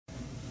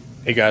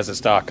Hey guys, it's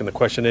Doc, and the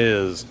question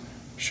is,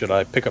 should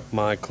I pick up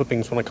my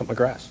clippings when I cut my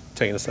grass?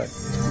 Tell you in a sec.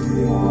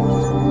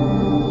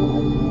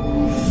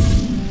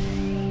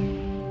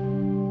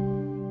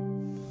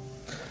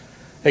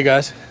 Hey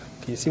guys,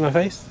 can you see my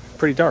face?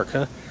 Pretty dark,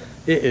 huh?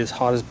 It is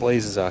hot as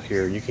blazes out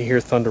here. You can hear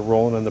thunder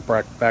rolling in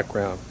the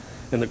background.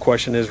 And the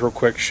question is, real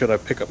quick, should I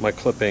pick up my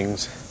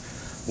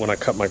clippings when I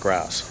cut my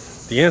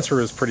grass? The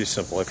answer is pretty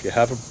simple. If you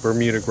have a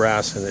Bermuda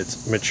grass and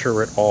it's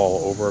mature at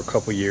all over a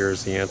couple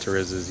years, the answer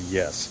is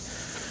yes.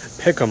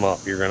 Pick them up.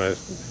 You're gonna,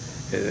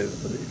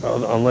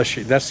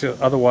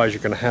 otherwise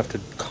you're gonna have to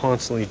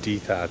constantly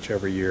dethatch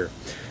every year.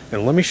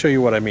 And let me show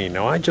you what I mean.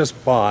 Now I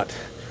just bought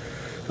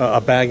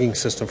a bagging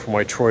system for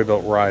my Troy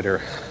Built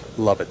rider.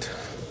 Love it.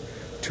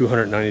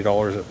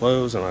 $290 at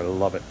Lowe's, and I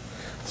love it.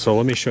 So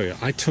let me show you.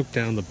 I took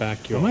down the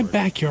backyard. My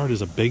backyard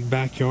is a big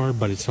backyard,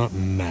 but it's not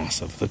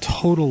massive. The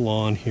total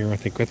lawn here, I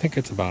think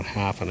it's about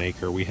half an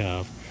acre we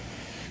have.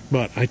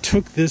 But I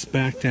took this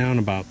back down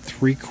about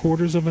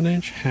 3/4 of an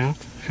inch,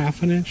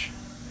 half an inch.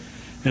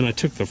 And I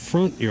took the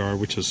front yard,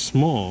 which is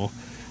small,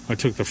 I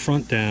took the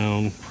front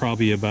down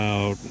probably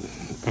about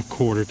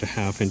 1/4 to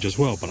 ½ inch as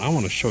well. But I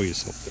want to show you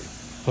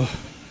something.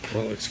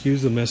 Well,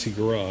 excuse the messy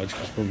garage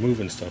because we're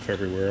moving stuff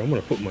everywhere. I'm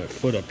going to put my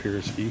foot up here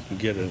so you can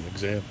get an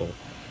example.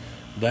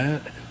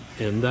 That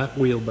and that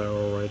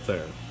wheelbarrow right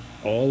there.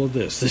 All of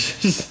this.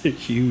 This is the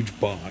huge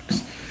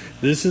box.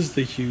 This is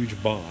the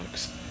huge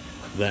box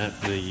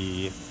that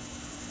the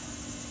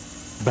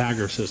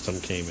bagger system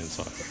came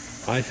inside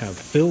of. I have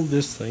filled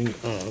this thing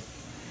up,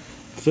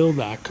 filled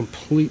that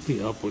completely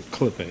up with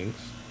clippings,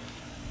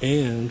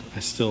 and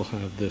I still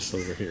have this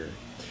over here.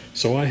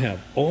 So I have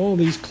all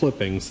these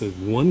clippings, that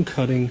one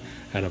cutting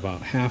at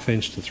about ½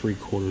 inch to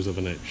 3/4 of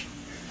an inch.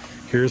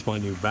 Here's my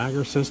new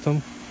bagger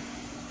system.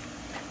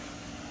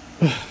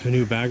 The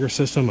new bagger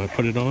system, I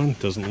put it on,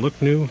 doesn't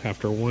look new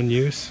after one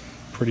use.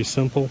 Pretty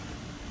simple.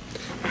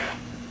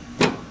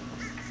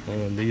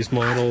 On these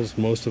models,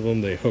 most of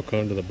them, they hook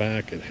onto the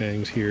back. It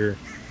hangs here.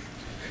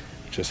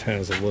 It just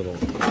has a little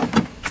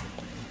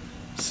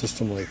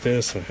system like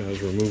this. It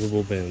has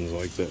removable bins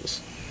like this.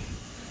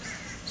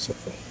 So,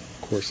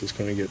 of course, it's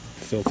going to get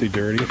filthy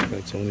dirty.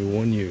 That's only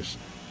one use.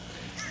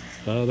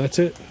 That's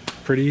it.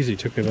 Pretty easy.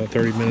 Took me about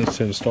 30 minutes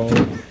to install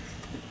it.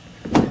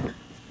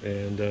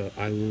 And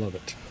I love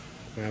it.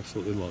 I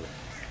absolutely love it.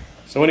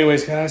 So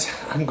anyways, guys,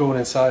 I'm going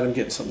inside. I'm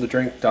getting something to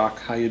drink.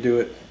 Doc, how you do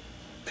it?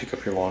 Pick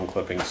up your lawn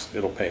clippings.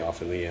 It'll pay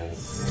off in the end.